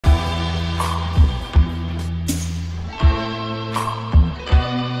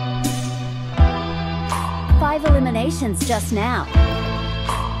5 eliminations just now.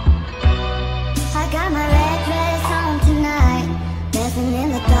 I got my red dress on tonight, dancing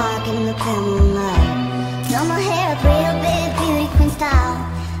in the dark in the pale moonlight. Done my hair up real big, beauty queen style,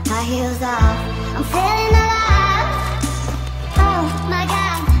 high heels off, I'm feeling alive. Oh my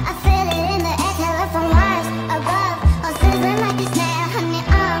God, I feel it in the air, telephone wires above, all sizzling like a snare, honey,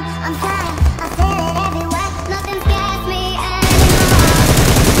 I'm flying, I feel it everywhere, nothing scares me anymore.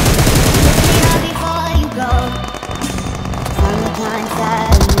 Lift me up before you go, summertime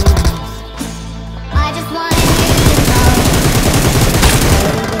sadness. I just wanted you to know, baby,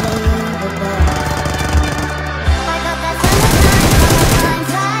 I got that summertime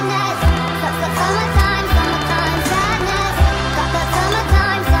sadness. Summertime sadness. Got that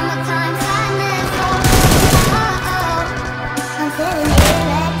summertime sadness. Oh, oh, oh. I'm feeling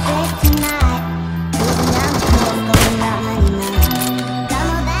electric tonight. Losing down the coast, going round 99. Got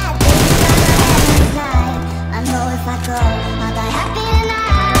more bad things than I ever inside. I know if I go, I'll die happy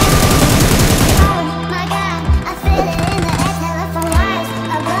tonight. Oh my God, I feel it in the air, telephone wires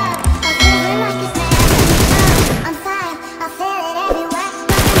above, I'm feeling like a snare. I'm fire, I feel it everywhere,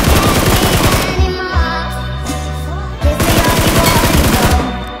 nothing scares me anymore. Kiss me all before you go,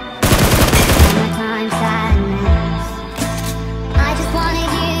 summertime sadness. I just wanted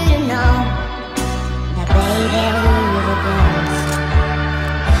you to know that baby, you're the best.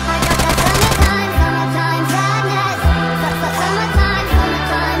 I got that summertime sadness.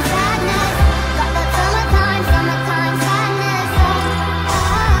 Summertime sadness. Got that summertime sadness. Oh, oh,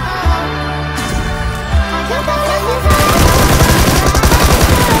 oh. I got that summertime sadness.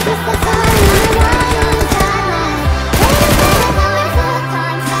 Just the sun in my morning sadness. Baby,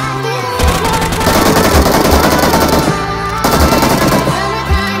 summertime sadness.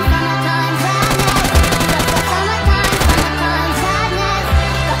 Summertime sadness. Summertime sadness.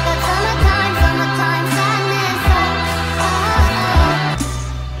 Got that summertime sadness. Oh, oh, oh.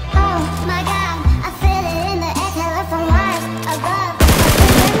 Oh my God, I feel it in the air, telephone wires above, I'm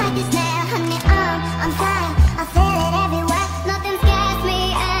feeling like a snare, honey, I'm fire, I feel it everywhere, nothing scares me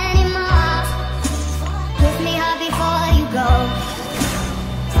anymore. Kiss me hard before you go,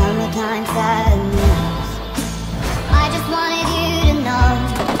 summertime sadness. I just wanted you to know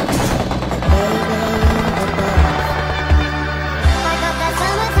that baby, you're the best. I got that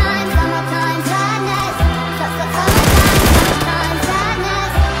summertime sadness. Summertime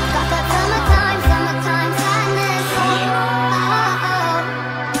sadness. Got that summertime sadness. Oh, oh,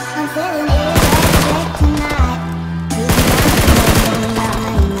 I'm feeling electric tonight. Cruising down the coast, going round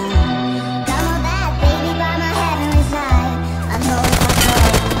 99. Got more bad baby by my heavenly side. I know if I go,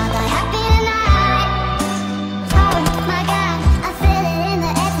 I'll die happy tonight. Oh my God, I feel it in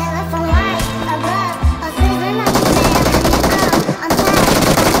the air, telephone wires above, all sizzling like a snare, honey, I'm fire,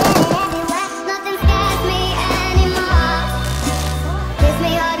 I feel it everywhere, nothing scares me anymore. Kiss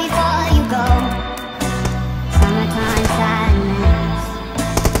me hard before you go, summertime sadness.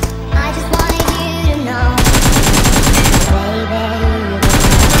 I just wanted you to know, baby, you're the best.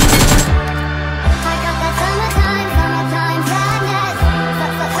 I got that summertime sadness.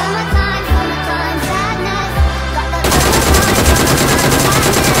 Summertime sadness. Got that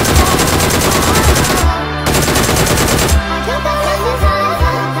I got that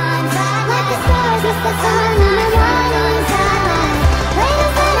summertime sadness. Like the stars, it's the sun in my morning sadness. Wait a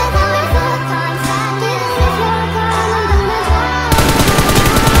minute, summertime sadness. If you're gone, I'm gonna die.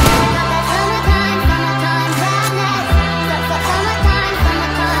 Got that summertime sadness. Summertime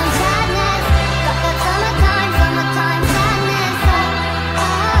sadness. Got that summertime sadness. Oh,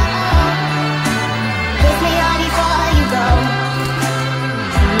 oh, oh. Kiss me hard before you go,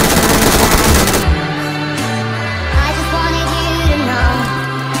 I just wanted you to know,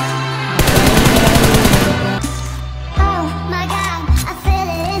 oh my God, I feel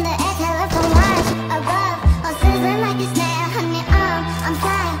it in the air, telephone wires above, all sizzling like a snare, honey, I'm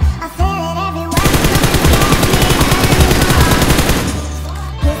fire, I feel it everywhere, nothing scares me anymore.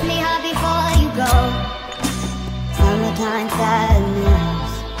 Kiss me hard before you go, summertime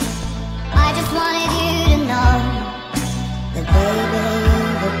sadness. I just wanted you to know that baby,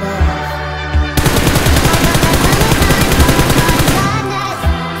 you're the best. I got that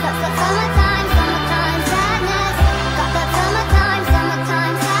summertime sadness. Got that summertime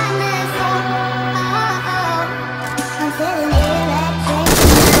sadness. Oh, oh, oh. I'm feeling electric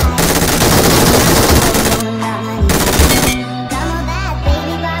tonight.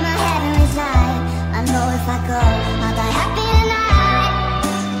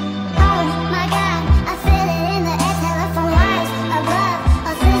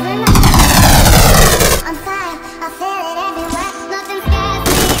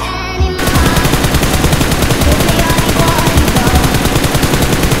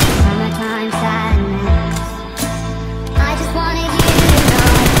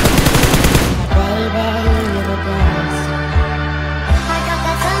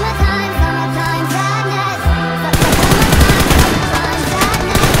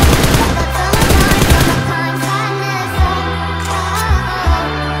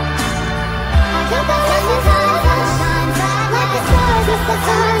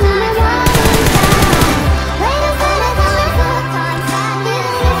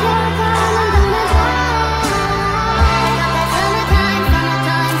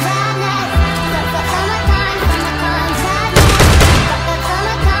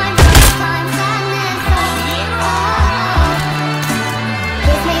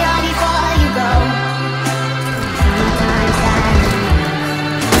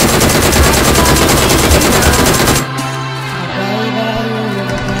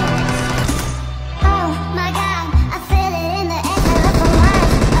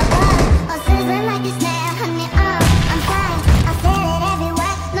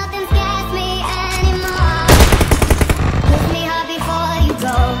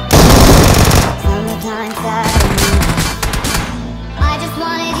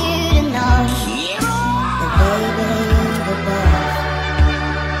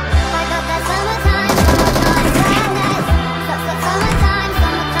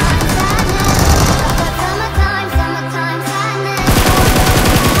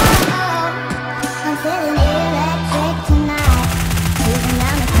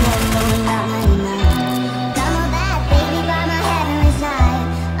 Summertime,